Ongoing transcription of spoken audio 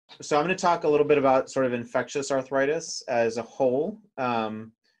So I'm going to talk a little bit about sort of infectious arthritis as a whole.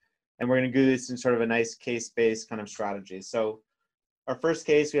 And we're going to do this in sort of a nice case-based kind of strategy. So our first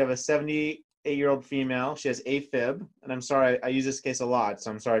case, we have a 78-year-old female. She has AFib. And I'm sorry, I use this case a lot, so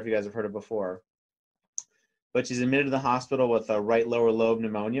I'm sorry if you guys have heard it before. But she's admitted to the hospital with a right lower lobe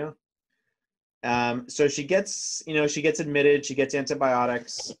pneumonia. So she gets admitted, she gets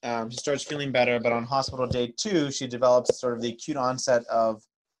antibiotics, she starts feeling better, but on hospital day 2, she develops sort of the acute onset of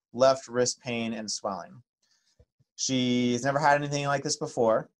left wrist pain and swelling. She's never had anything like this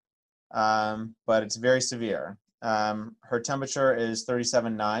before, but it's very severe. Her temperature is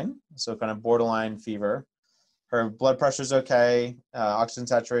 37.9, so kind of borderline fever. Her blood pressure is okay, oxygen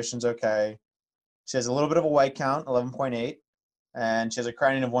saturation is okay. She has a little bit of a white count, 11.8. And she has a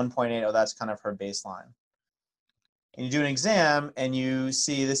creatinine of 1.8. Oh, that's kind of her baseline. And you do an exam, and you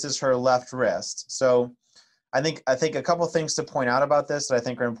see this is her left wrist. So I think a couple of things to point out about this that I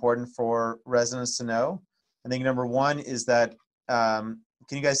think are important for residents to know. I think number one is that, can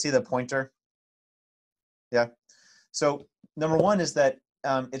you guys see the pointer? Yeah. So number one is that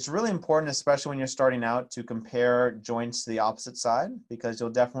it's really important, especially when you're starting out, to compare joints to the opposite side, because you'll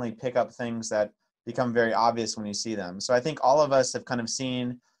definitely pick up things that become very obvious when you see them. So I think all of us have kind of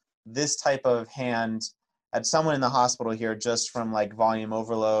seen this type of hand at someone in the hospital here just from like volume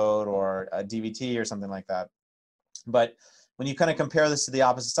overload or a DVT or something like that. But when you kind of compare this to the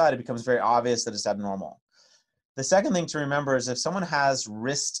opposite side, it becomes very obvious that it's abnormal. The second thing to remember is if someone has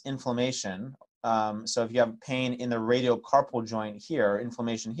wrist inflammation, so if you have pain in the radiocarpal joint here,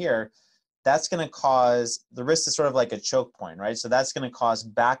 inflammation here, that's going to cause, the wrist is sort of like a choke point, right? So that's going to cause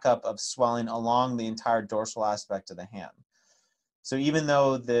backup of swelling along the entire dorsal aspect of the hand. So even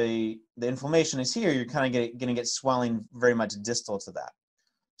though the inflammation is here, you're kind of going to get swelling very much distal to that.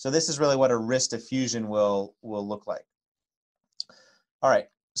 So this is really what a wrist effusion will look like. All right,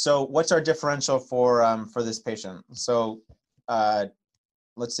 so what's our differential for this patient? So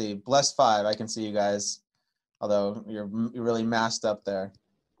let's see, bless 5, I can see you guys, although you're really masked up there.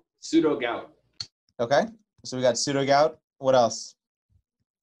 Pseudo gout. Okay, so we got pseudo gout. What else?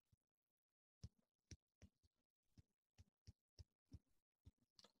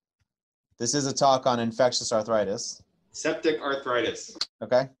 This is a talk on infectious arthritis. Septic arthritis.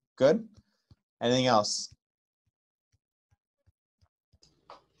 Okay, good. Anything else?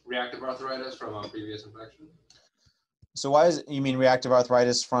 Reactive arthritis from a previous infection. So why is it, you mean reactive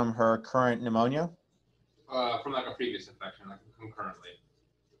arthritis from her current pneumonia? From like a previous infection, like concurrently.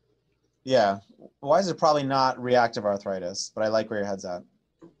 Yeah. Why is it probably not reactive arthritis? But I like where your head's at.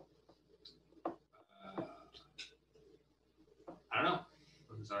 I don't know.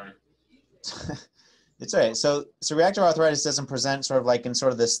 I'm sorry. It's all right. So reactive arthritis doesn't present sort of like in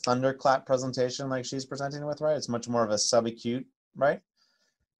sort of this thunderclap presentation like she's presenting with, right? It's much more of a subacute, right?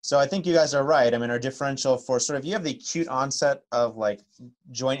 So I think you guys are right. I mean, our differential for sort of, you have the acute onset of like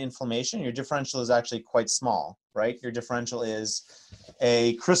joint inflammation, your differential is actually quite small, right? Your differential is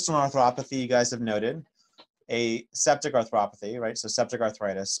a crystalline arthropathy, you guys have noted, a septic arthropathy, right? So septic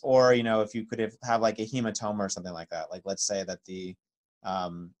arthritis, or, you know, if you could have like a hematoma or something like that, like let's say that the,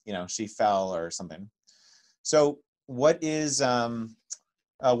 you know, she fell or something. So what is,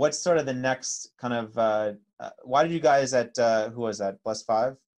 what's sort of the next kind of, why did you guys at, who was that, bless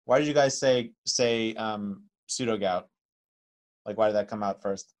 5? Why did you guys say pseudo gout? Like, why did that come out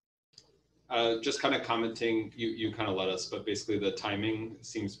first? Just kind of commenting, you kind of led us, but basically the timing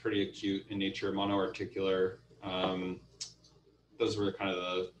seems pretty acute in nature, monoarticular. Those were kind of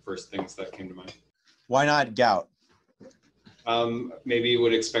the first things that came to mind. Why not gout? Maybe you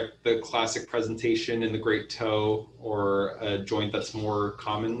would expect the classic presentation in the great toe or a joint that's more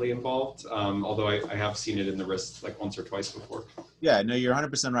commonly involved, although I have seen it in the wrist like once or twice before. Yeah, no, you're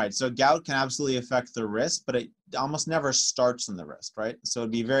 100% right. So gout can absolutely affect the wrist, but it almost never starts in the wrist, right? So it'd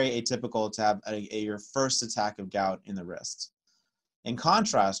be very atypical to have your first attack of gout in the wrist. In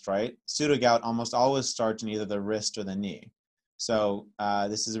contrast, right, pseudogout almost always starts in either the wrist or the knee. So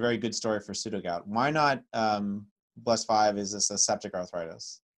this is a very good story for pseudogout. Why not, bless 5, is this a septic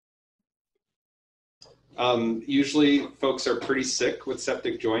arthritis? Usually folks are pretty sick with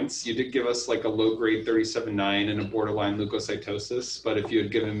septic joints. You did give us like a low grade 37.9 and a borderline leukocytosis, but if you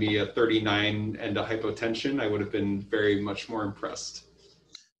had given me a 39 and a hypotension, I would have been very much more impressed.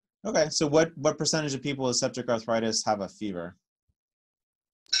 Okay, so what percentage of people with septic arthritis have a fever?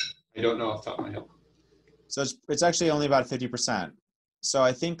 I don't know off the top of my head. So it's actually only about 50%. So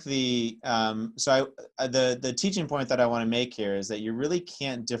I think the teaching point that I want to make here is that you really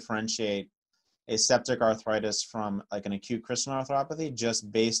can't differentiate a septic arthritis from like an acute crystalline arthropathy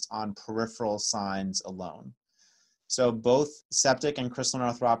just based on peripheral signs alone. So both septic and crystalline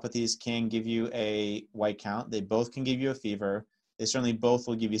arthropathies can give you a white count. They both can give you a fever. They certainly both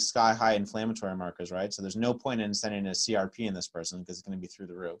will give you sky-high inflammatory markers, right? So there's no point in sending a CRP in this person because it's going to be through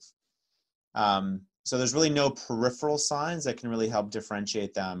the roof. So there's really no peripheral signs that can really help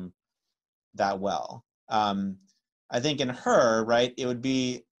differentiate them that well. I think in her, right, it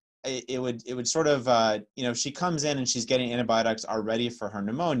would sort of, you know, if she comes in and she's getting antibiotics already for her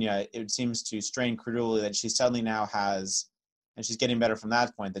pneumonia, it seems to strain credulity that she suddenly now has, and she's getting better from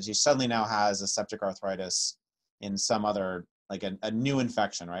that point, that she suddenly now has a septic arthritis in some other, like a new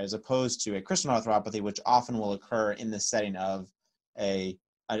infection, right? As opposed to a crystalline arthropathy, which often will occur in the setting of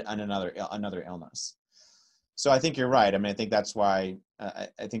another illness. So I think you're right. I mean, I think that's why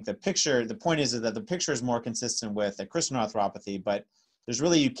I think the point is that the picture is more consistent with a crystalline arthropathy, but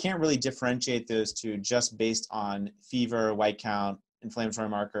you can't really differentiate those two just based on fever, white count, inflammatory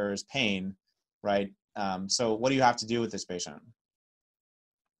markers, pain, right? So what do you have to do with this patient?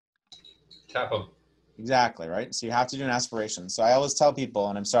 Tap them. Exactly, right? So you have to do an aspiration. So I always tell people,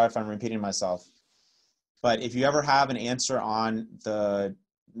 and I'm sorry if I'm repeating myself, but if you ever have an answer on the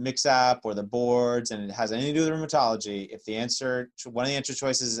mix app or the boards and it has anything to do with rheumatology, if one of the answer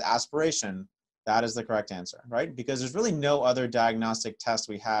choices is aspiration, that is the correct answer, right? Because there's really no other diagnostic test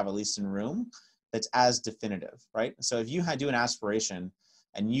we have, at least in rheum, that's as definitive, right? So if you do an aspiration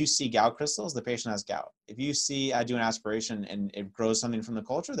and you see gout crystals, the patient has gout. If you see I do an aspiration and it grows something from the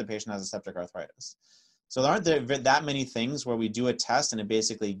culture, the patient has a septic arthritis. So there aren't that many things where we do a test and it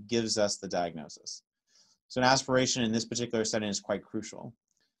basically gives us the diagnosis. So an aspiration in this particular setting is quite crucial.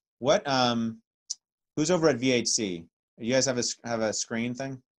 Who's over at VHC? You guys have a screen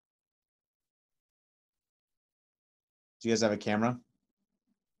thing? Do you guys have a camera?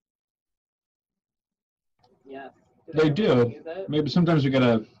 Yeah. They do. Maybe sometimes you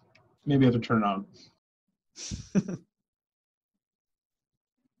gotta, maybe have to turn it on.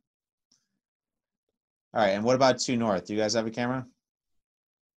 All right, and what about 2 North? Do you guys have a camera?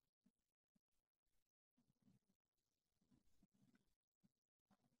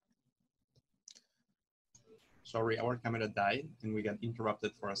 Sorry, our camera died and we got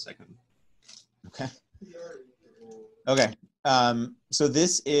interrupted for a second. Okay. Okay. So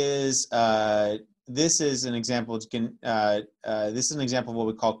this is an example. This is an example of what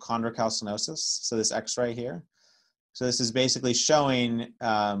we call chondrocalcinosis. So this X-ray here. So this is basically showing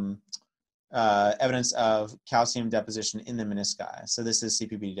evidence of calcium deposition in the menisci. So this is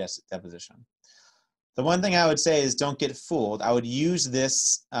CPB deposition. The one thing I would say is don't get fooled. I would use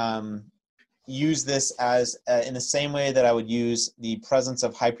this as in the same way that I would use the presence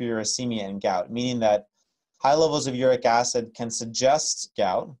of hyperuricemia in gout, meaning that high levels of uric acid can suggest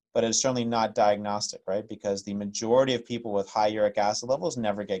gout, but it's certainly not diagnostic, right? Because the majority of people with high uric acid levels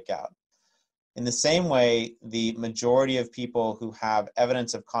never get gout. In the same way, the majority of people who have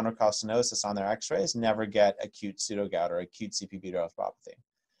evidence of chondrocalcinosis on their x-rays never get acute pseudogout or acute CPB arthropathy.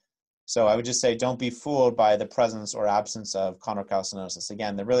 So I would just say don't be fooled by the presence or absence of chondrocalcinosis.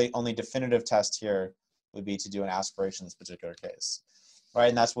 Again, the really only definitive test here would be to do an aspiration in this particular case, right?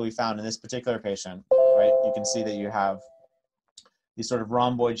 And that's what we found in this particular patient, right? You can see that you have these sort of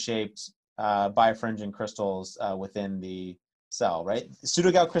rhomboid-shaped birefringent crystals within the cell, right?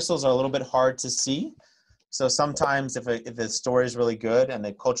 Pseudogout crystals are a little bit hard to see. So sometimes if the story is really good and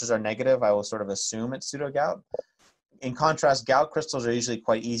the cultures are negative, I will sort of assume it's pseudogout. In contrast, gout crystals are usually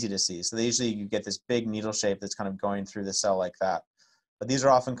quite easy to see. So you get this big needle shape that's kind of going through the cell like that. But these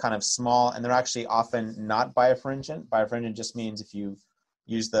are often kind of small, and they're actually often not birefringent. Birefringent just means if you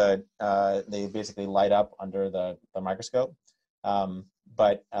use they basically light up under the microscope. So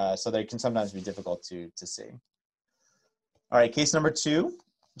they can sometimes be difficult to see. All right, case number 2.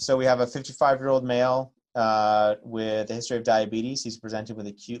 So we have a 55-year-old male with a history of diabetes. He's presented with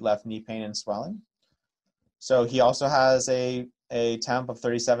acute left knee pain and swelling. So he also has a temp of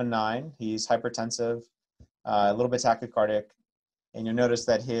 37.9. He's hypertensive, a little bit tachycardic. And you'll notice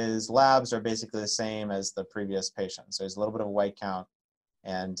that his labs are basically the same as the previous patient. So he's a little bit of a white count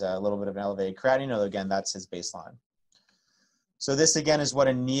and a little bit of an elevated creatinine, although again, that's his baseline. So this again is what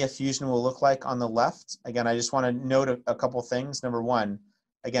a knee effusion will look like on the left. Again, I just want to note a couple things. Number one,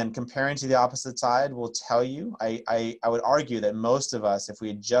 again, comparing to the opposite side will tell you, I would argue that most of us, if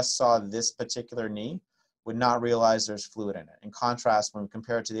we just saw this particular knee, would not realize there's fluid in it. In contrast, when we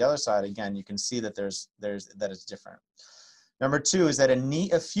compare it to the other side, again, you can see that that it's different. Number 2 is that a knee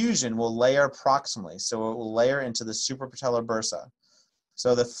effusion will layer proximally. So it will layer into the suprapatellar bursa.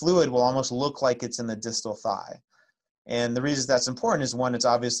 So the fluid will almost look like it's in the distal thigh. And the reason that's important is 1, it's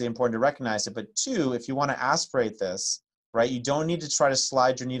obviously important to recognize it, but 2, if you want to aspirate this, right? You don't need to try to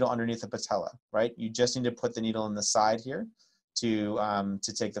slide your needle underneath the patella, right? You just need to put the needle in the side here to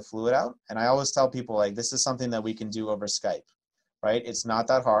take the fluid out. And I always tell people, like, this is something that we can do over Skype, right? It's not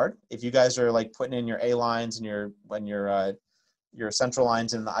that hard. If you guys are like putting in your A lines and your central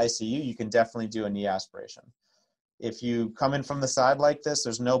lines in the ICU, you can definitely do a knee aspiration. If you come in from the side like this,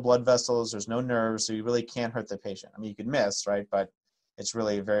 there's no blood vessels, there's no nerves, so you really can't hurt the patient. I mean, you could miss, right? But it's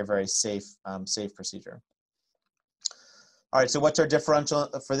really a very, very safe procedure. All right, so what's our differential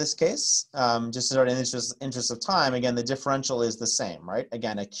for this case? Just in our interest of time, again, the differential is the same, right?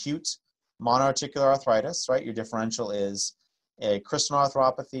 Again, acute monoarticular arthritis, right? Your differential is a crystal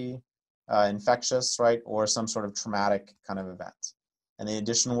arthropathy, infectious, right? Or some sort of traumatic kind of event. And the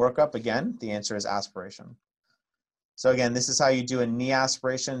additional workup, again, the answer is aspiration. So again, this is how you do a knee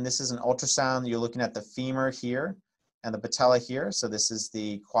aspiration. This is an ultrasound. You're looking at the femur here and the patella here. So this is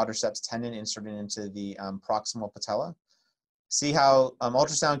the quadriceps tendon inserted into the proximal patella. See how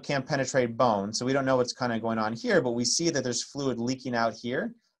ultrasound can't penetrate bone. So we don't know what's kind of going on here, but we see that there's fluid leaking out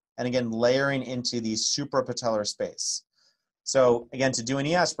here. And again, layering into the suprapatellar space. So again, to do an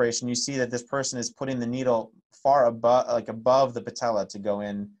knee aspiration, you see that this person is putting the needle far above, like above the patella to go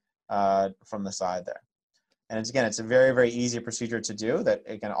in from the side there. And it's, again, it's a very, very easy procedure to do that,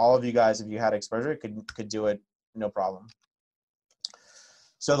 again, all of you guys, if you had exposure, could do it no problem.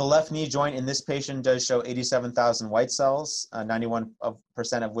 So the left knee joint in this patient does show 87,000 white cells, 91%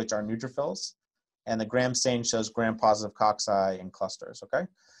 of which are neutrophils. And the gram stain shows gram-positive cocci in clusters, okay?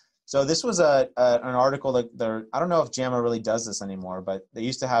 So this was an article that I don't know if JAMA really does this anymore, but they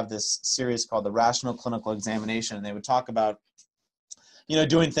used to have this series called the Rational Clinical Examination, and they would talk about, you know,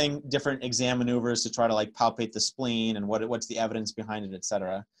 doing different exam maneuvers to try to like palpate the spleen and what's the evidence behind it, et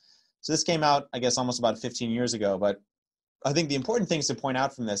cetera. So this came out, I guess, almost about 15 years ago, but I think the important things to point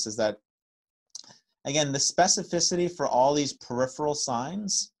out from this is that, again, the specificity for all these peripheral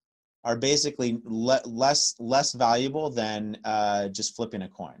signs are basically less valuable than just flipping a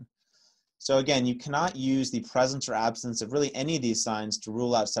coin. So again, you cannot use the presence or absence of really any of these signs to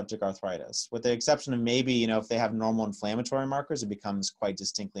rule out septic arthritis, with the exception of maybe, you know, if they have normal inflammatory markers, it becomes quite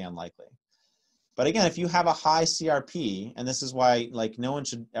distinctly unlikely. But again, if you have a high CRP, and this is why, like, no one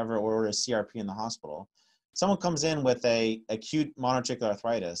should ever order a CRP in the hospital. Someone comes in with a acute monoarticular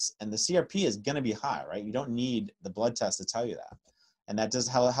arthritis, and the CRP is going to be high, right? You don't need the blood test to tell you that, and that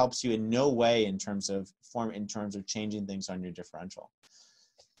helps you in no way in terms of changing things on your differential.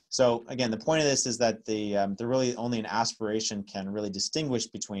 So again, the point of this is that the really only an aspiration can really distinguish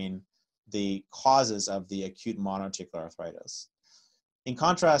between the causes of the acute monoarticular arthritis. In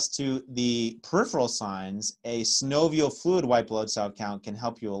contrast to the peripheral signs, a synovial fluid white blood cell count can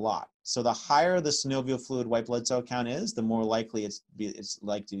help you a lot. So the higher the synovial fluid white blood cell count is, the more likely it's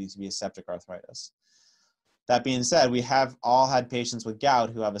likely to be a septic arthritis. That being said, we have all had patients with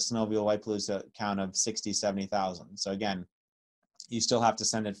gout who have a synovial white blood cell count of 60, 70,000. So again, you still have to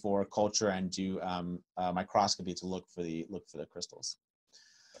send it for culture and do microscopy to look for the crystals.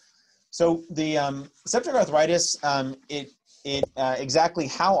 So the septic arthritis, exactly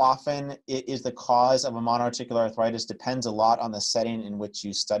how often it is the cause of a monoarticular arthritis depends a lot on the setting in which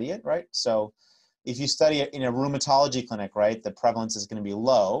you study it, right? So if you study it in a rheumatology clinic, right, the prevalence is going to be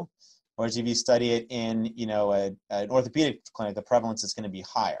low. Whereas if you study it in, you know, an orthopedic clinic, the prevalence is going to be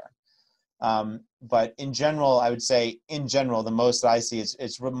higher. But in general, I would say, in general, the most that I see is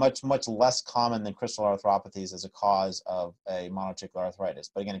it's much less common than crystal arthropathies as a cause of a monoarticular arthritis.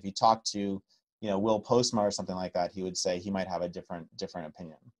 But again, if you talk to, you know, Will Postma or something like that, he would say he might have a different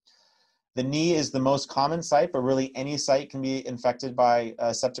opinion. The knee is the most common site, but really any site can be infected by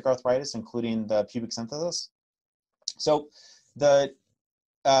septic arthritis, including the pubic symphysis. So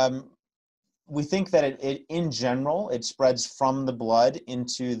we think that in general, it spreads from the blood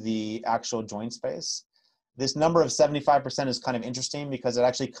into the actual joint space. This number of 75% is kind of interesting because it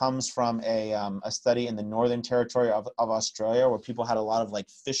actually comes from a study in the Northern Territory of Australia where people had a lot of like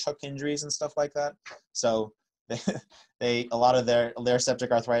fish hook injuries and stuff like that. So a lot of their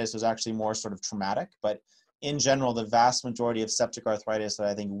septic arthritis was actually more sort of traumatic, but in general, the vast majority of septic arthritis that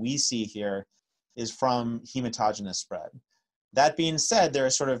I think we see here is from hematogenous spread. That being said, there are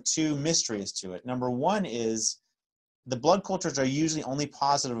sort of two mysteries to it. Number one is the blood cultures are usually only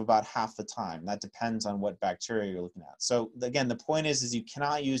positive about half the time. That depends on what bacteria you're looking at. So again, the point is you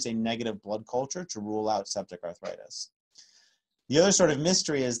cannot use a negative blood culture to rule out septic arthritis. The other sort of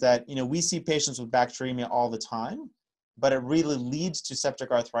mystery is that, you know, we see patients with bacteremia all the time, but it really leads to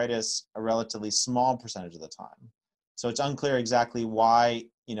septic arthritis a relatively small percentage of the time. So it's unclear exactly why,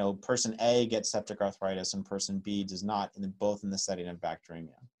 you know, person A gets septic arthritis and person B does not, both in the setting of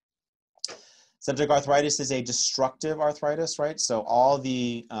bacteremia. Septic arthritis is a destructive arthritis, right? So all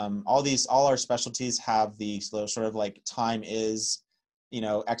our specialties have the sort of like time is,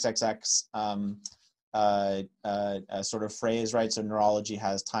 XXX sort of phrase, right? So neurology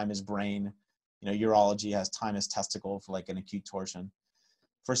has time is brain, urology has time is testicle for like an acute torsion.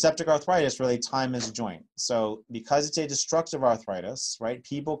 For septic arthritis, really time is joint. So because it's a destructive arthritis, right,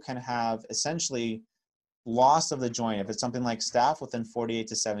 people can have essentially loss of the joint, if it's something like staph, within 48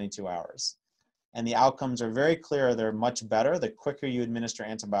 to 72 hours. And the outcomes are very clear. They're much better the quicker you administer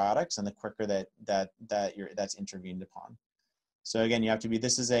antibiotics and the quicker that's intervened upon. So again, you have to be,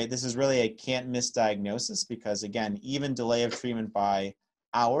 this is really a can't miss diagnosis, because again, even delay of treatment by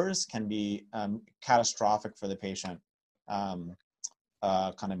hours can be catastrophic for the patient kind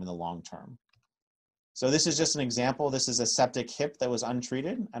of in the long term. So this is just an example. This is a septic hip that was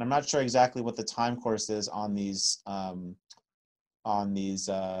untreated, and I'm not sure exactly what the time course is on these on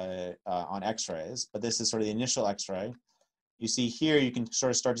X-rays, but this is sort of the initial X-ray. You see here, you can sort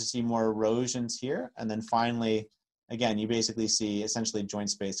of start to see more erosions here, and then finally, again, you basically see essentially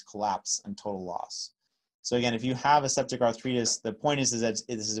joint space collapse and total loss. So again, if you have a septic arthritis, the point is that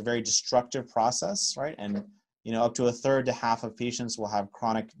this is a very destructive process, right? And up to a third to half of patients will have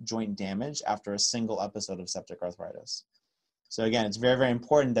chronic joint damage after a single episode of septic arthritis. So again, it's very, very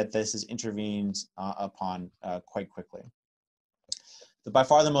important that this is intervened upon quite quickly. By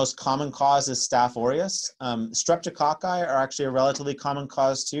far the most common cause is Staph aureus. Streptococci are actually a relatively common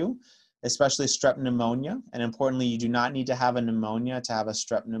cause too, especially strep pneumonia. And importantly, you do not need to have a pneumonia to have a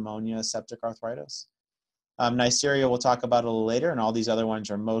strep pneumonia septic arthritis. Neisseria, we'll talk about a little later, and all these other ones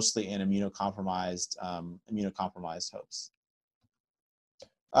are mostly in immunocompromised hopes.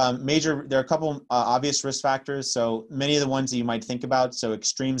 There are a couple obvious risk factors. So many of the ones that you might think about, so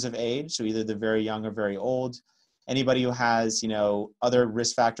extremes of age, so either the very young or very old. Anybody who has, other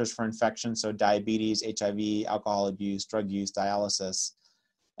risk factors for infection, so diabetes, HIV, alcohol abuse, drug use, dialysis.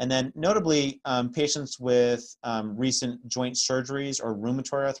 And then notably, patients with recent joint surgeries or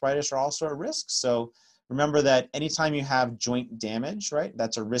rheumatoid arthritis are also at risk. So remember that anytime you have joint damage, right,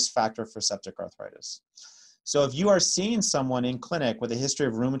 that's a risk factor for septic arthritis. So if you are seeing someone in clinic with a history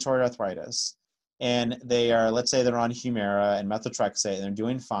of rheumatoid arthritis, and they are, let's say they're on Humira and methotrexate and they're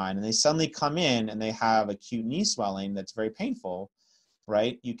doing fine, and they suddenly come in and they have acute knee swelling that's very painful,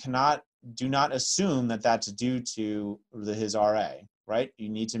 right? You do not assume that that's due to his RA, right? You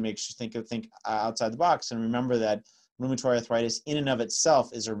need to think outside the box and remember that rheumatoid arthritis in and of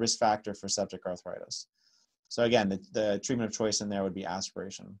itself is a risk factor for septic arthritis. So again, the treatment of choice in there would be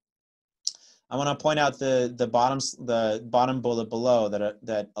aspiration. I want to point out the bottom bullet below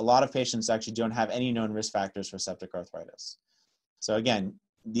that a lot of patients actually don't have any known risk factors for septic arthritis. So again,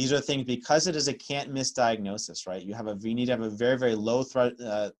 these are things, because it is a can't miss diagnosis, right? You need to have a very, very low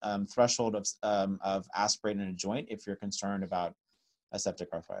threshold of aspirating a joint if you're concerned about a septic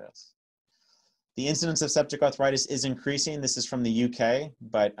arthritis. The incidence of septic arthritis is increasing. This is from the UK,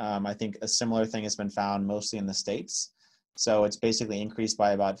 but I think a similar thing has been found mostly in the States. So it's basically increased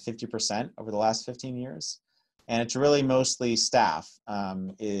by about 50% over the last 15 years. And it's really mostly staph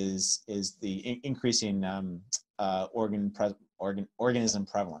is the increasing organism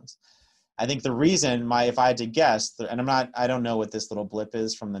prevalence. I think the reason, if I had to guess, and I don't know what this little blip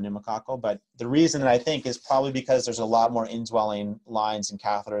is from the pneumococcal, but the reason that I think is probably because there's a lot more indwelling lines and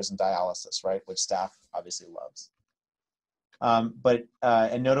catheters and dialysis, right, which staph obviously loves. And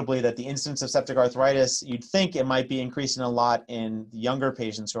notably that the incidence of septic arthritis, you'd think it might be increasing a lot in younger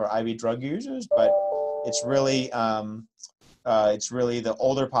patients who are IV drug users, but it's really the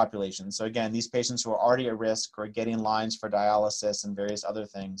older population. So again, these patients who are already at risk or getting lines for dialysis and various other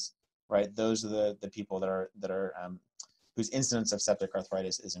things, right? Those are the people that are whose incidence of septic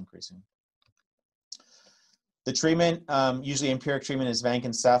arthritis is increasing. The treatment, usually empiric treatment, is Vanc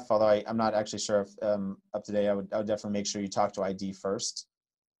and Ceph, although I'm not actually sure if up to date. I would definitely make sure you talk to ID first.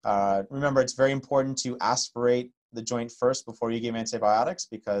 Remember, it's very important to aspirate the joint first before you give antibiotics,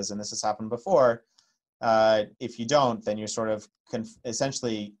 because, and this has happened before, if you don't, then you're sort of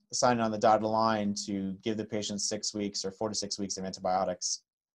essentially signing on the dotted line to give the patient 6 weeks or 4 to 6 weeks of antibiotics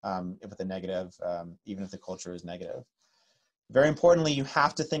with a negative, even if the culture is negative. Very importantly, you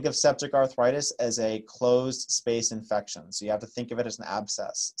have to think of septic arthritis as a closed space infection. So you have to think of it as an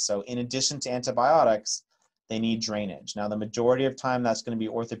abscess. So in addition to antibiotics, they need drainage. Now, the majority of time, that's going to be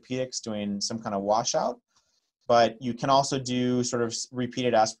orthopedics doing some kind of washout, but you can also do sort of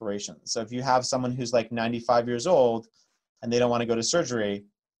repeated aspirations. So if you have someone who's like 95 years old and they don't want to go to surgery,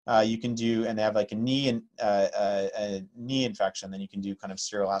 you can do, and they have like a knee infection, then you can do kind of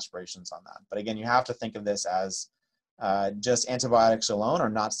serial aspirations on that. But again, you have to think of this as just antibiotics alone are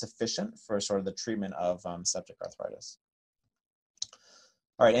not sufficient for sort of the treatment of septic arthritis.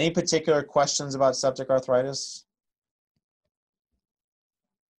 All right, any particular questions about septic arthritis?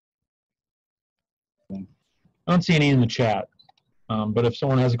 I don't see any in the chat, but if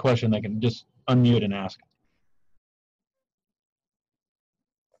someone has a question, they can just unmute and ask.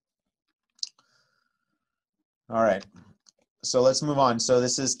 All right, so let's move on. So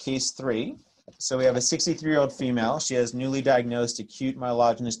this is case 3. So we have a 63-year-old female. She has newly diagnosed acute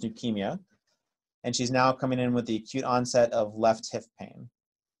myelogenous leukemia, and she's now coming in with the acute onset of left hip pain.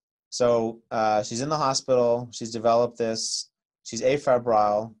 So she's in the hospital. She's developed this. She's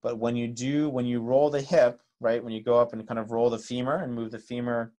afebrile, but when you roll the hip, right, when you go up and kind of roll the femur and move the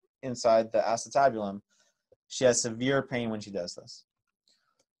femur inside the acetabulum, she has severe pain when she does this.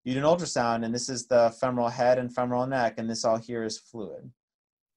 You do an ultrasound, and this is the femoral head and femoral neck, and this all here is fluid.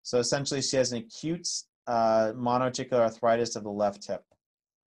 So essentially, she has an acute monoarticular arthritis of the left hip.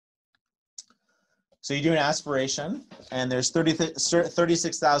 So you do an aspiration, and there's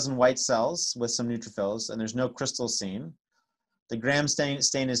 36,000 white cells with some neutrophils, and there's no crystals seen. The gram stain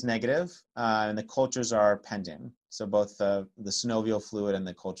is negative, and the cultures are pending. So both the synovial fluid and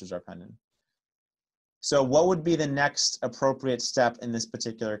the cultures are pending. So what would be the next appropriate step in this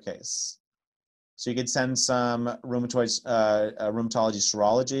particular case? So you could send some rheumatoology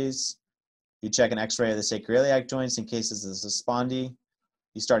serologies. You check an x-ray of the sacroiliac joints in case this is a spondy.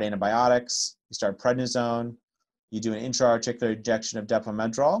 You start antibiotics. You start prednisone. You do an intra-articular injection of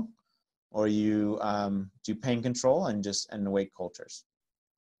depomedrol, or you do pain control and await cultures.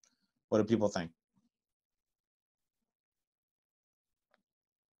 What do people think?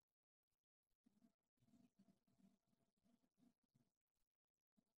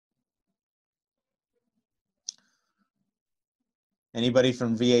 Anybody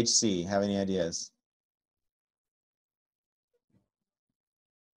from VHC have any ideas?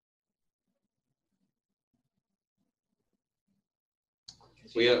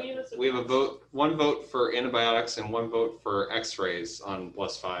 We have one vote for antibiotics and one vote for x-rays on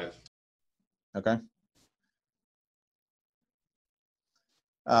 +5. Okay.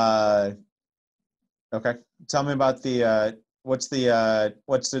 Okay. Tell me about the what's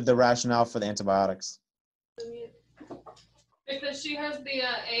the rationale for the antibiotics? Because she has the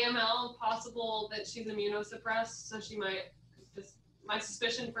AML, possible that she's immunosuppressed, so she might my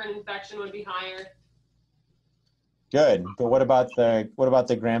suspicion for an infection would be higher. Good, but what about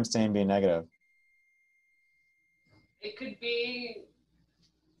the gram stain being negative? It could be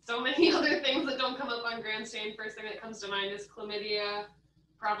so many other things that don't come up on gram stain. First thing that comes to mind is chlamydia,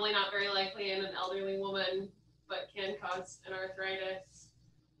 probably not very likely in an elderly woman, but can cause an arthritis.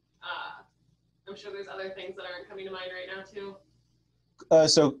 I'm sure there's other things that aren't coming to mind right now too.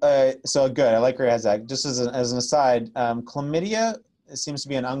 So good. I like where it has that. Just as an aside, chlamydia seems to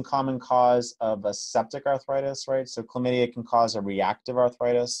be an uncommon cause of a septic arthritis, right? So chlamydia can cause a reactive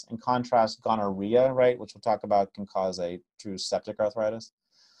arthritis. In contrast, gonorrhea, right, which we'll talk about, can cause a true septic arthritis.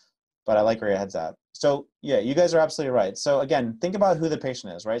 But I like where your head's at. So yeah, you guys are absolutely right. So again, think about who the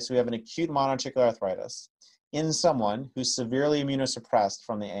patient is, right? So we have an acute monoarticular arthritis in someone who's severely immunosuppressed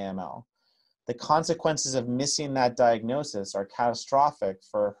from the AML. The consequences of missing that diagnosis are catastrophic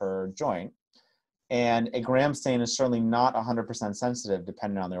for her joint. And a gram stain is certainly not 100% sensitive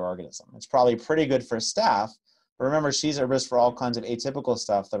depending on their organism. It's probably pretty good for staph, but remember, she's at risk for all kinds of atypical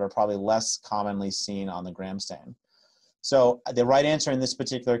stuff that are probably less commonly seen on the gram stain. So the right answer in this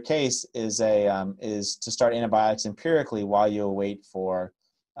particular case is to start antibiotics empirically while you await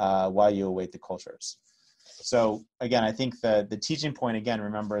the cultures. So again, I think the teaching point, again,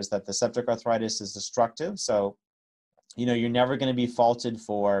 remember, is that the septic arthritis is destructive. So, you're never going to be faulted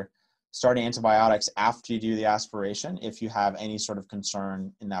for starting antibiotics after you do the aspiration if you have any sort of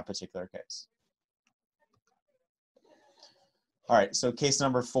concern in that particular case. All right, so case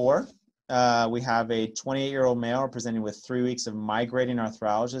number 4. We have a 28-year-old male presenting with 3 weeks of migrating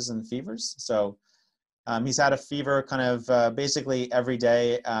arthralgias and fevers. So he's had a fever kind of basically every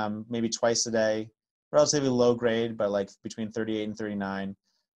day, maybe twice a day. Relatively low grade, but like between 38 and 39.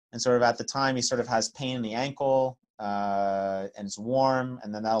 And sort of at the time, he sort of has pain in the ankle and it's warm,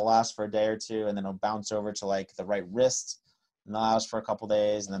 and then that'll last for a day or two, and then it'll bounce over to like the right wrist, and that'll last for a couple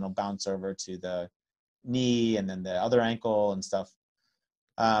days, and then it'll bounce over to the knee and then the other ankle and stuff.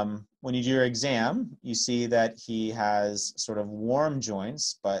 When you do your exam, you see that he has sort of warm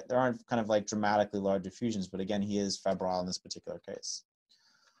joints, but there aren't kind of like dramatically large effusions, but again, he is febrile in this particular case.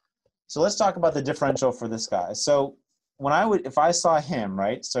 So let's talk about the differential for this guy. So if I saw him,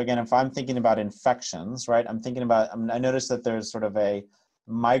 right? So again, if I'm thinking about infections, right? I noticed that there's sort of a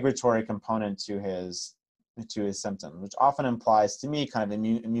migratory component to his to his symptoms, which often implies to me kind of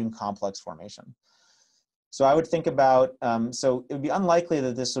immune complex formation. So I would think about, so it would be unlikely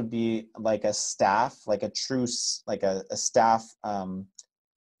that this would be like a staph, like a true, like a staph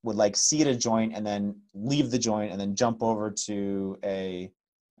would like seed a joint and then leave the joint and then jump over to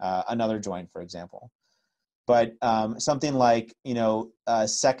another joint, for example. But something like,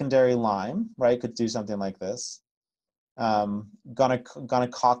 secondary Lyme, right, could do something like this.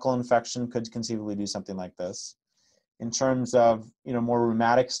 Gonococcal infection could conceivably do something like this. In terms of more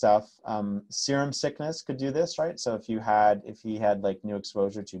rheumatic stuff, serum sickness could do this, right? So if he had like new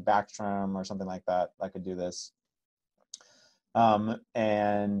exposure to Bactrim or something like that, that could do this. And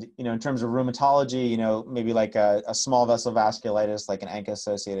in terms of rheumatology, maybe like a small vessel vasculitis, like an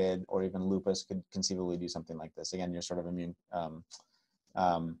ANCA-associated or even lupus, could conceivably do something like this. Again, you're sort of immune.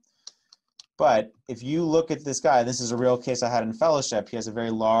 But if you look at this guy, this is a real case I had in fellowship. He has a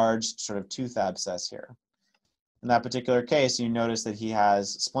very large sort of tooth abscess here. In that particular case, you notice that he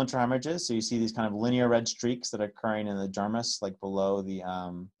has splinter hemorrhages. So you see these kind of linear red streaks that are occurring in the dermis, like below the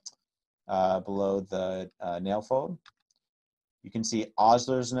nail fold. You can see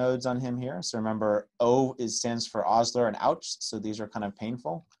Osler's nodes on him here. So remember, O stands for Osler and ouch. So these are kind of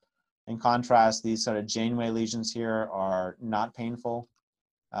painful. In contrast, these sort of Janeway lesions here are not painful,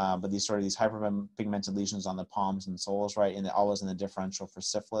 but these hyperpigmented lesions on the palms and soles, right? And always in the differential for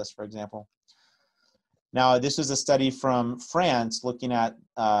syphilis, for example. Now, this was a study from France looking at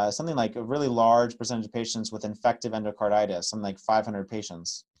something like a really large percentage of patients with infective endocarditis, something like 500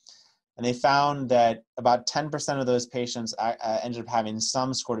 patients. And they found that about 10% of those patients ended up having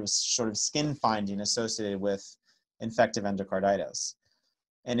some sort of skin finding associated with infective endocarditis.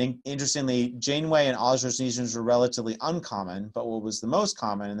 And interestingly, Janeway and Osler's lesions were relatively uncommon, but what was the most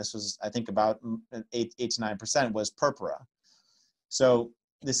common, and this was, I think, about 8 to 9%, was purpura. So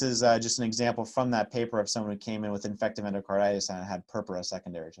this is just an example from that paper of someone who came in with infective endocarditis and had purpura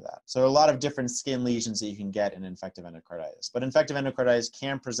secondary to that. So there are a lot of different skin lesions that you can get in infective endocarditis. But infective endocarditis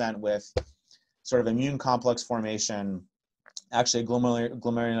can present with sort of immune complex formation, actually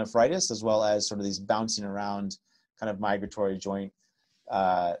glomerulonephritis, as well as sort of these bouncing around kind of migratory joint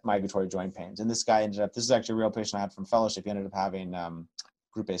pains. And this guy this is actually a real patient I had from fellowship. He ended up having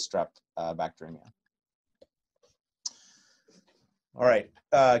group A strep bacteremia. All right,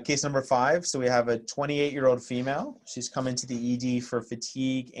 case number 5. So we have a 28-year-old female. She's come into the ED for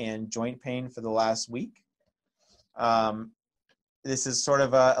fatigue and joint pain for the last week. This is sort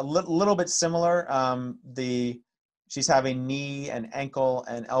of a little bit similar. She's having knee and ankle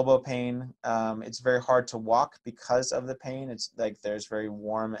and elbow pain. It's very hard to walk because of the pain. It's like there's very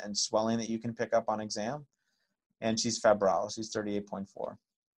warm and swelling that you can pick up on exam. And she's febrile. She's 38.4.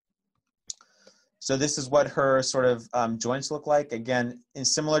 So this is what her sort of joints look like. Again,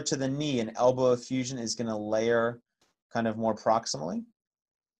 similar to the knee, an elbow effusion is going to layer kind of more proximally.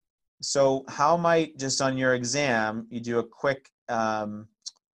 So how might, just on your exam, you do a quick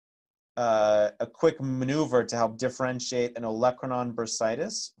maneuver to help differentiate an olecranon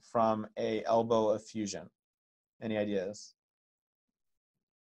bursitis from a elbow effusion? Any ideas?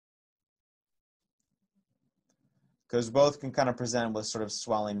 Because both can kind of present with sort of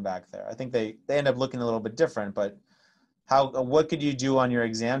swelling back there. I think they end up looking a little bit different, but what could you do on your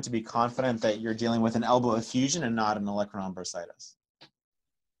exam to be confident that you're dealing with an elbow effusion and not an olecranon bursitis?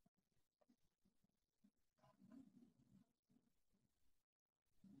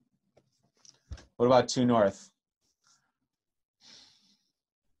 What about 2 north?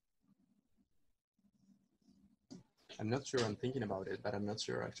 I'm not sure. I'm thinking about it, but I'm not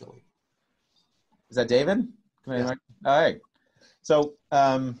sure actually. Is that David? Yeah. All right. So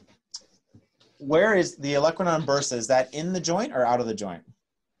where is the olecranon bursa? Is that in the joint or out of the joint?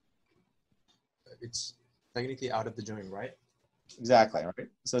 It's technically out of the joint, right? Exactly, right?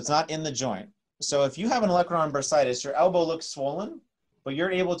 So it's not in the joint. So if you have an olecranon bursitis, your elbow looks swollen, but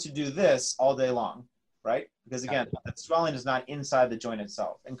you're able to do this all day long, right? Because again, the swelling is not inside the joint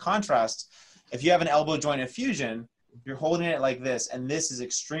itself. In contrast, if you have an elbow joint effusion, you're holding it like this, and this is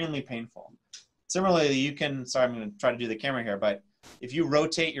extremely painful. Similarly, you can, sorry, I'm going to try to do the camera here, but if you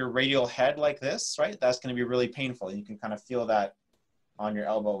rotate your radial head like this, right, that's going to be really painful. You can kind of feel that on your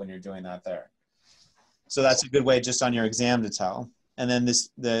elbow when you're doing that there. So that's a good way just on your exam to tell. And then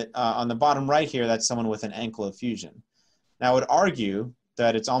on the bottom right here, that's someone with an ankle effusion. Now I would argue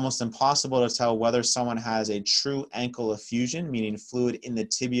that it's almost impossible to tell whether someone has a true ankle effusion, meaning fluid in the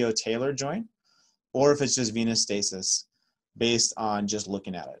tibio-talar joint, or if it's just venous stasis based on just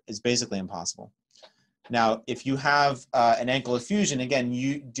looking at it. It's basically impossible. Now, if you have an ankle effusion, again,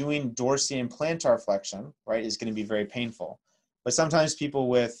 you doing dorsine plantar flexion, right, is going to be very painful. But sometimes people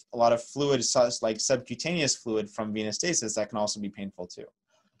with a lot of fluid, like subcutaneous fluid from venous stasis, that can also be painful too.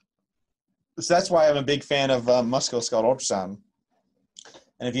 So that's why I'm a big fan of musculoskeletal ultrasound.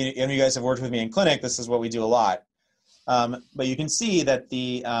 And if any of you guys have worked with me in clinic, this is what we do a lot. But you can see that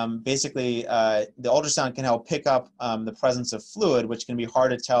the ultrasound can help pick up the presence of fluid, which can be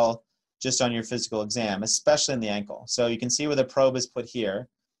hard to tell just on your physical exam, especially in the ankle. So you can see where the probe is put here.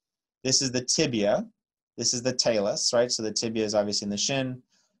 This is the tibia. This is the talus, right? So the tibia is obviously in the shin.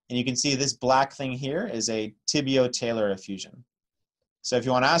 And you can see this black thing here is a tibio-talar effusion. So if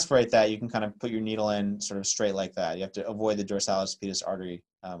you want to aspirate that, you can kind of put your needle in sort of straight like that. You have to avoid the dorsalis pedis artery,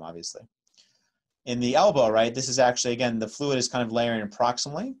 obviously. In the elbow, right, this is actually, again, the fluid is kind of layering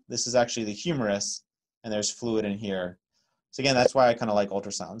proximally. This is actually the humerus, and there's fluid in here. So again, that's why I kind of like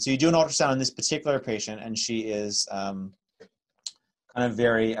ultrasound. So you do an ultrasound on this particular patient, and she is kind of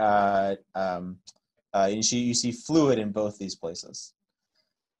very, you see fluid in both these places.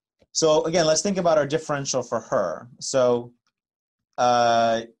 So again, let's think about our differential for her. So,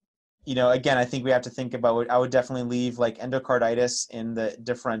 you know, again, I think we have to think about, I would definitely leave like endocarditis in the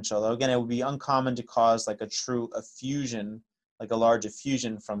differential. Though again, it would be uncommon to cause like a true effusion, like a large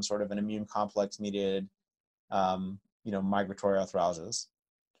effusion from sort of an immune complex mediated, you know, migratory arthralgias.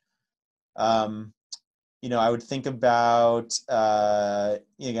 You know, I would think about,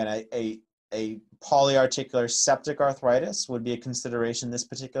 again, a polyarticular septic arthritis would be a consideration in this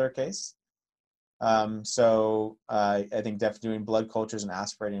particular case. So I think definitely doing blood cultures and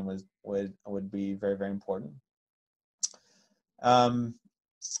aspirating would be very, very important.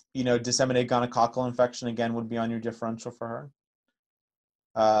 You know, disseminated gonococcal infection, again, would be on your differential for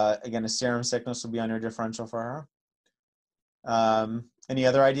her. Again, a serum sickness would be on your differential for her. Any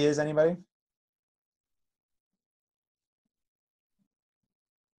other ideas, anybody?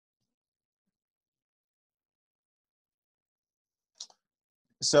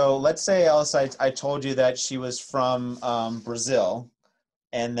 So let's say, Alice, I told you that she was from Brazil,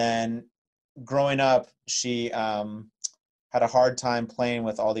 and then growing up, she had a hard time playing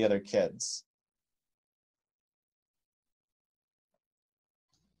with all the other kids.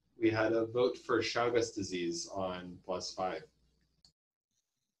 We had a vote for Chagas disease on +5.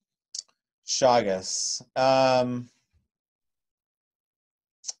 Chagas.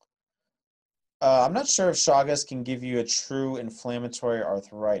 I'm not sure if Chagas can give you a true inflammatory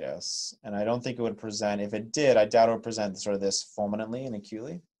arthritis, and I don't think it would present. If it did, I doubt it would present sort of this fulminantly and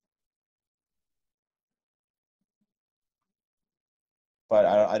acutely. But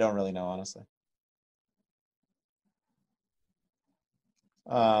I don't really know, honestly.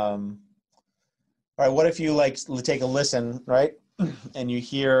 All right, what if you like take a listen, right, and you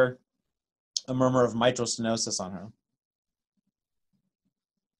hear a murmur of mitral stenosis on her?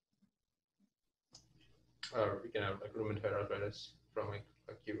 We can have like rheumatoid arthritis from like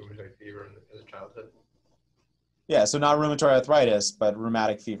acute rheumatoid fever in the childhood. Yeah, so not rheumatoid arthritis, but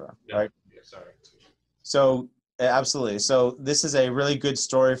rheumatic fever, No, right? Yeah, sorry. So absolutely. So this is a really good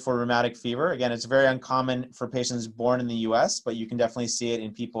story for rheumatic fever. Again, it's very uncommon for patients born in the US, but you can definitely see it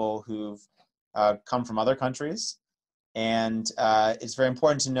in people who've come from other countries. And it's very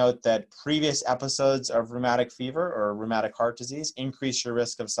important to note that previous episodes of rheumatic fever or rheumatic heart disease increase your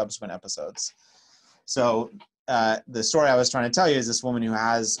risk of subsequent episodes. So the story I was trying to tell you is this woman who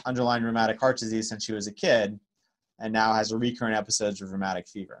has underlying rheumatic heart disease since she was a kid and now has a recurrent episodes of rheumatic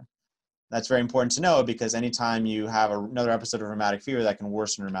fever. That's very important to know because anytime you have another episode of rheumatic fever, that can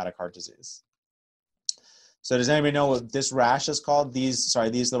worsen rheumatic heart disease. So does anybody know what this rash is called? These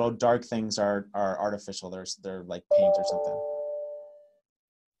little dark things are artificial. They're like paint or something.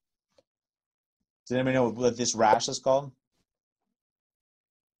 Does anybody know what this rash is called?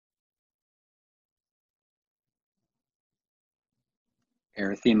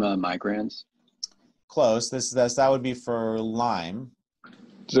 Erythema migrans. Close. That would be for Lyme.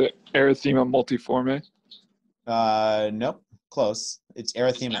 Is it erythema multiforme? Nope. Close. It's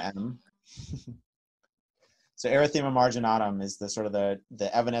erythema M. So erythema marginatum is the sort of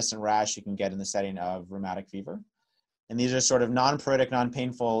the evanescent rash you can get in the setting of rheumatic fever. And these are sort of non-pruritic,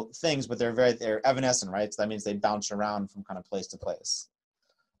 non-painful things, but they're evanescent, right? So that means they bounce around from kind of place to place.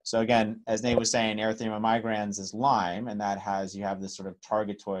 So again, as Nate was saying, erythema migrans is Lyme, and you have this sort of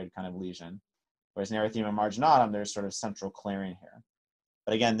targetoid kind of lesion. Whereas in erythema marginatum, there's sort of central clearing here.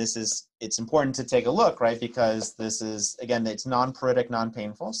 But again, it's important to take a look, right? Because this is, again, it's non-pruritic,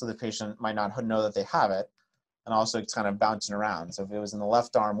 non-painful, so the patient might not know that they have it. And also it's kind of bouncing around. So if it was in the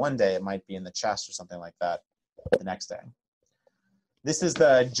left arm one day, it might be in the chest or something like that the next day. This is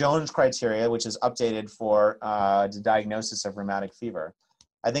the Jones criteria, which is updated for the diagnosis of rheumatic fever.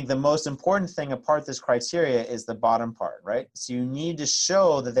 I think the most important thing apart this criteria is the bottom part, right? So you need to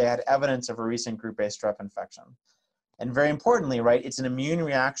show that they had evidence of a recent group A strep infection. And very importantly, right, it's an immune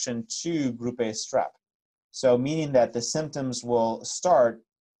reaction to group A strep. So meaning that the symptoms will start,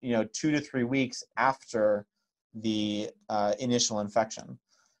 2 to 3 weeks after the initial infection.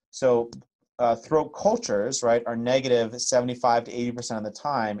 So throat cultures, right, are negative 75 to 80% of the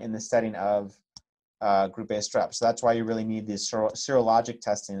time in the setting of group A strep. So that's why you really need these serologic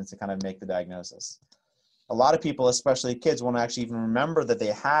testing to kind of make the diagnosis. A lot of people, especially kids, won't actually even remember that they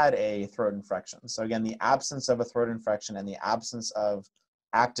had a throat infection. So again, the absence of a throat infection and the absence of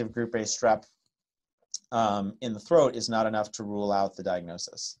active group A strep in the throat is not enough to rule out the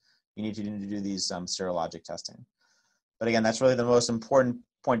diagnosis. You need to do these serologic testing. But again, that's really the most important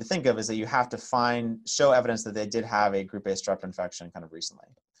point to think of, is that you have to show evidence that they did have a group A strep infection kind of recently.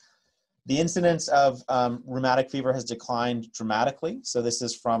 The incidence of rheumatic fever has declined dramatically. So this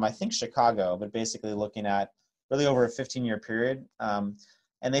is from, I think, Chicago, but basically looking at really over a 15-year period. And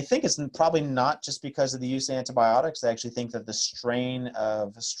they think it's probably not just because of the use of antibiotics. They actually think that the strain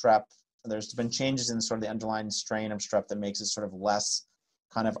of strep, there's been changes in sort of the underlying strain of strep that makes it sort of less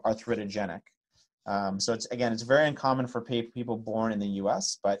kind of arthritogenic. So it's very uncommon for people born in the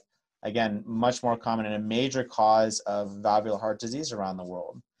US, but again, much more common and a major cause of valvular heart disease around the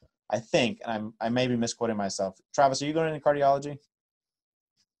world. I think, and I may be misquoting myself. Travis, are you going into cardiology?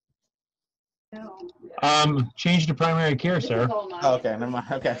 Change to primary care, sir. Oh, okay, never mind.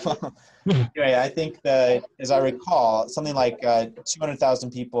 Okay, well, anyway, I think that, as I recall, something like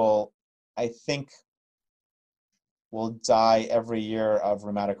 200,000 people, I think, will die every year of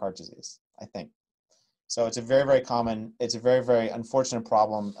rheumatic heart disease, I think. So it's a very, very common, it's a very, very unfortunate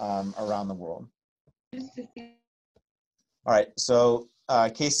problem around the world. All right, so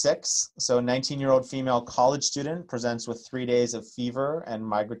case 6. So 19-year-old female college student presents with 3 days of fever and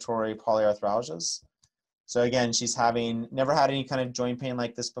migratory polyarthralgias. So again, she's never had any kind of joint pain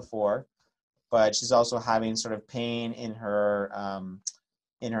like this before, but she's also having sort of pain in her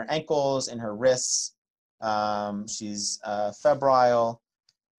ankles, in her wrists. She's febrile.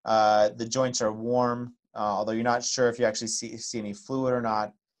 The joints are warm, although you're not sure if you actually see any fluid or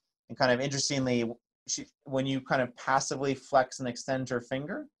not. And kind of interestingly, when you kind of passively flex and extend her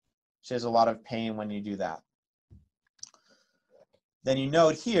finger, she has a lot of pain when you do that. Then you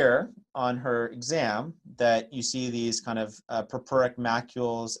note here on her exam that you see these kind of purpuric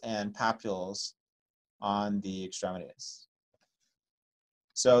macules and papules on the extremities.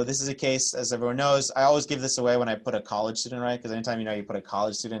 So this is a case, as everyone knows, I always give this away when I put a college student, right? Because anytime you put a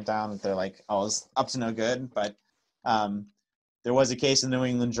college student down, they're like always up to no good. But there was a case in the New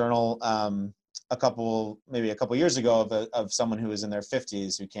England Journal maybe a couple years ago of someone who was in their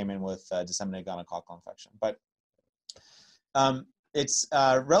 50s who came in with disseminated gonococcal infection. But it's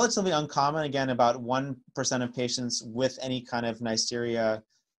relatively uncommon. Again, about 1% of patients with any kind of Neisseria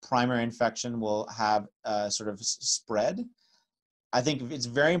primary infection will have sort of spread. I think it's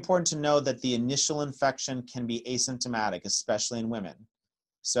very important to know that the initial infection can be asymptomatic, especially in women.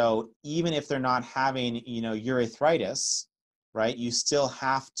 So even if they're not having, urethritis, right, you still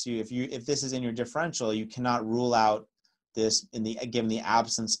have to, if this is in your differential, you cannot rule out this given the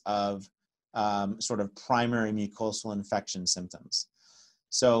absence of sort of primary mucosal infection symptoms.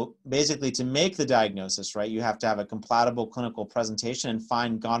 So basically, to make the diagnosis, right, you have to have a compatible clinical presentation and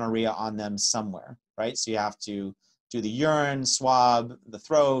find gonorrhea on them somewhere, right? So you have to do the urine, swab, the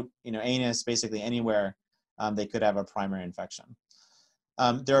throat, anus, basically anywhere they could have a primary infection.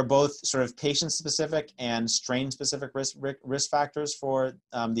 There are both sort of patient-specific and strain-specific risk factors for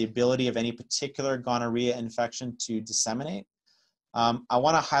the ability of any particular gonorrhea infection to disseminate. I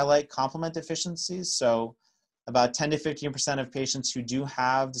want to highlight complement deficiencies. So about 10 to 15% of patients who do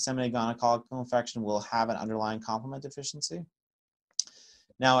have disseminated gonococcal infection will have an underlying complement deficiency.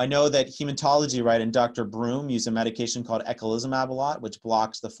 Now, I know that hematology, right, and Dr. Broom used a medication called eculizumab a lot, which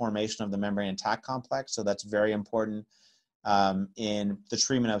blocks the formation of the membrane attack complex. So that's very important in the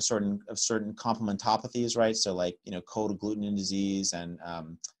treatment of certain complementopathies, right? So like, cold agglutinin disease and,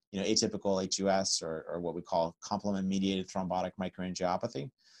 atypical HUS or what we call complement-mediated thrombotic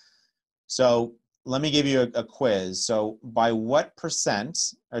microangiopathy. So let me give you a quiz. So by what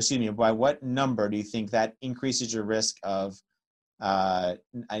number do you think that increases your risk of a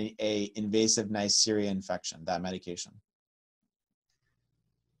invasive Neisseria infection, that medication?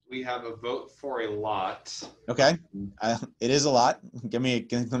 We have a vote for a lot. Okay, it is a lot. Let me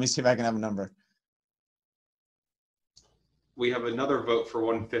see if I can have a number. We have another vote for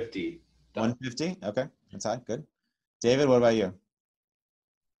 150. 150, okay, that's high, good. David, what about you?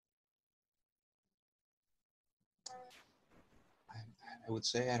 I would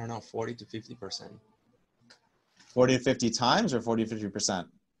say, I don't know, 40 to 50%. 40 to 50 times or 40 to 50%?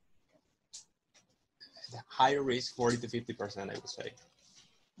 The higher risk, 40 to 50%, I would say.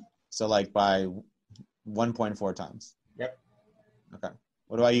 So like by 1.4 times. Yep. Okay.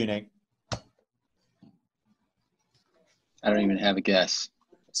 What about you, Nate? I don't even have a guess.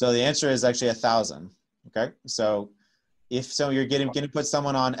 So the answer is actually 1,000. Okay. So if you're going to put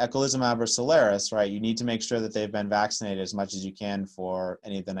someone on eculizumab or Soliris, right, you need to make sure that they've been vaccinated as much as you can for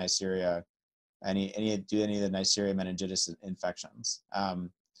any of the Neisseria, any of the Neisseria meningitis infections.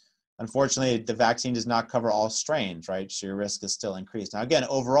 Unfortunately, the vaccine does not cover all strains, right? So your risk is still increased. Now, again,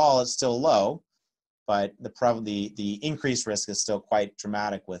 overall, it's still low, but the increased risk is still quite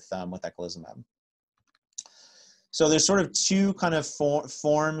dramatic with eculizumab. So there's sort of two kind of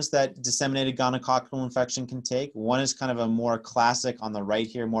forms that disseminated gonococcal infection can take. One is kind of a more classic on the right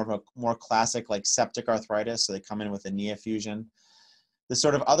here, more classic like septic arthritis. So they come in with a knee effusion. The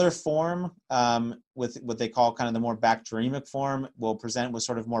sort of other form, with what they call kind of the more bacteremic form, will present with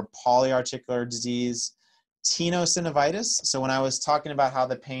sort of more polyarticular disease, tenosynovitis. So when I was talking about how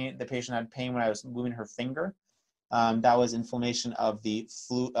the patient had pain when I was moving her finger, that was inflammation of the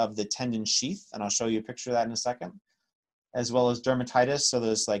tendon sheath, and I'll show you a picture of that in a second, as well as dermatitis. So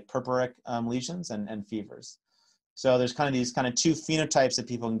there's like purpuric lesions and fevers. So there's kind of these kind of two phenotypes that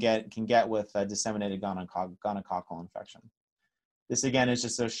people can get with disseminated gonococcal infection. This again is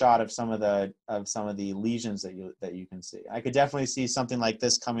just a shot of some of the lesions that you can see. I could definitely see something like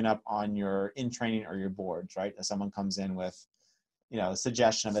this coming up on your in training or your boards, right? If someone comes in with, a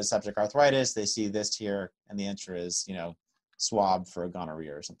suggestion of a septic arthritis, they see this here, and the answer is, swab for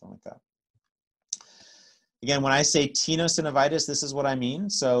gonorrhea or something like that. Again, when I say tenosynovitis, this is what I mean.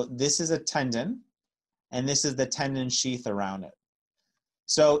 So this is a tendon, and this is the tendon sheath around it.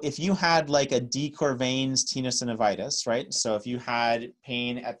 So if you had like a de Courveyne's tenosynovitis, right? So if you had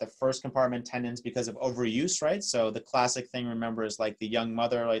pain at the first compartment tendons because of overuse, right? So the classic thing, remember, is like the young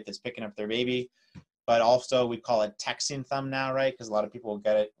mother, right, that's picking up their baby. But also we call it texting thumb now, right? Because a lot of people will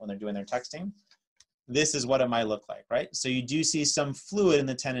get it when they're doing their texting. This is what it might look like, right? So you do see some fluid in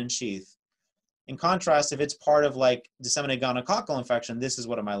the tendon sheath. In contrast, if it's part of like disseminated gonococcal infection, this is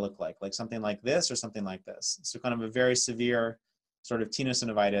what it might look like something like this or something like this. So kind of a very severe sort of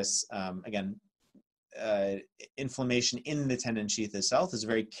tenosynovitis. Again, inflammation in the tendon sheath itself is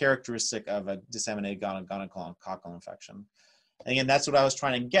very characteristic of a disseminated gonococcal infection. And again, that's what I was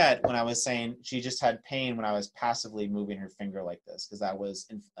trying to get when I was saying she just had pain when I was passively moving her finger like this, because that was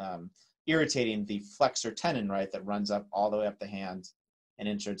irritating the flexor tendon, right, that runs up all the way up the hand and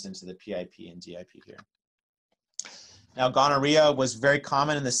inserts into the PIP and DIP here. Now, gonorrhea was very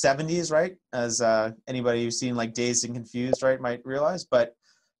common in the 70s, right, as anybody who's seen like Dazed and Confused, right, might realize, but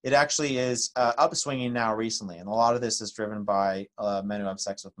it actually is upswinging now recently, and a lot of this is driven by men who have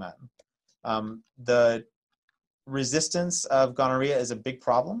sex with men. The resistance of gonorrhea is a big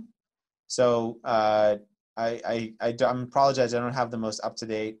problem. So I apologize, I don't have the most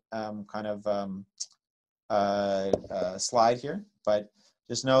up-to-date slide here, but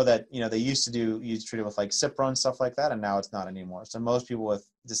just know that they used to treat it with like Cipro and stuff like that, and now it's not anymore. So most people with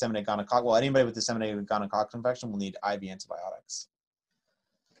disseminated gonococcal, well, anybody with disseminated gonococcal infection will need IV antibiotics.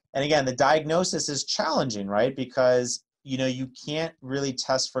 And again, the diagnosis is challenging, right? Because you can't really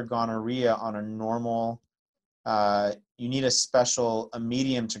test for gonorrhea on a normal. You need a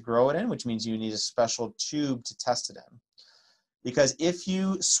medium to grow it in, which means you need a special tube to test it in. Because if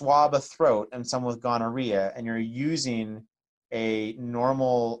you swab a throat in someone with gonorrhea and you're using a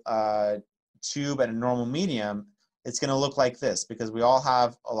normal tube and a normal medium, it's going to look like this, because we all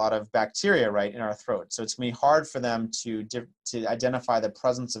have a lot of bacteria, right, in our throat. So it's going to be hard for them to identify the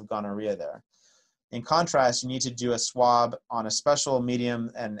presence of gonorrhea there. In contrast, you need to do a swab on a special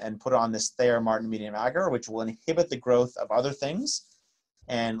medium and put it on this Thayer-Martin medium agar, which will inhibit the growth of other things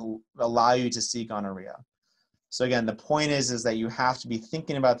and allow you to see gonorrhea. So again, the point is that you have to be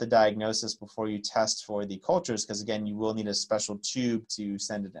thinking about the diagnosis before you test for the cultures, because again, you will need a special tube to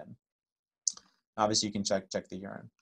send it in. Obviously, you can check the urine.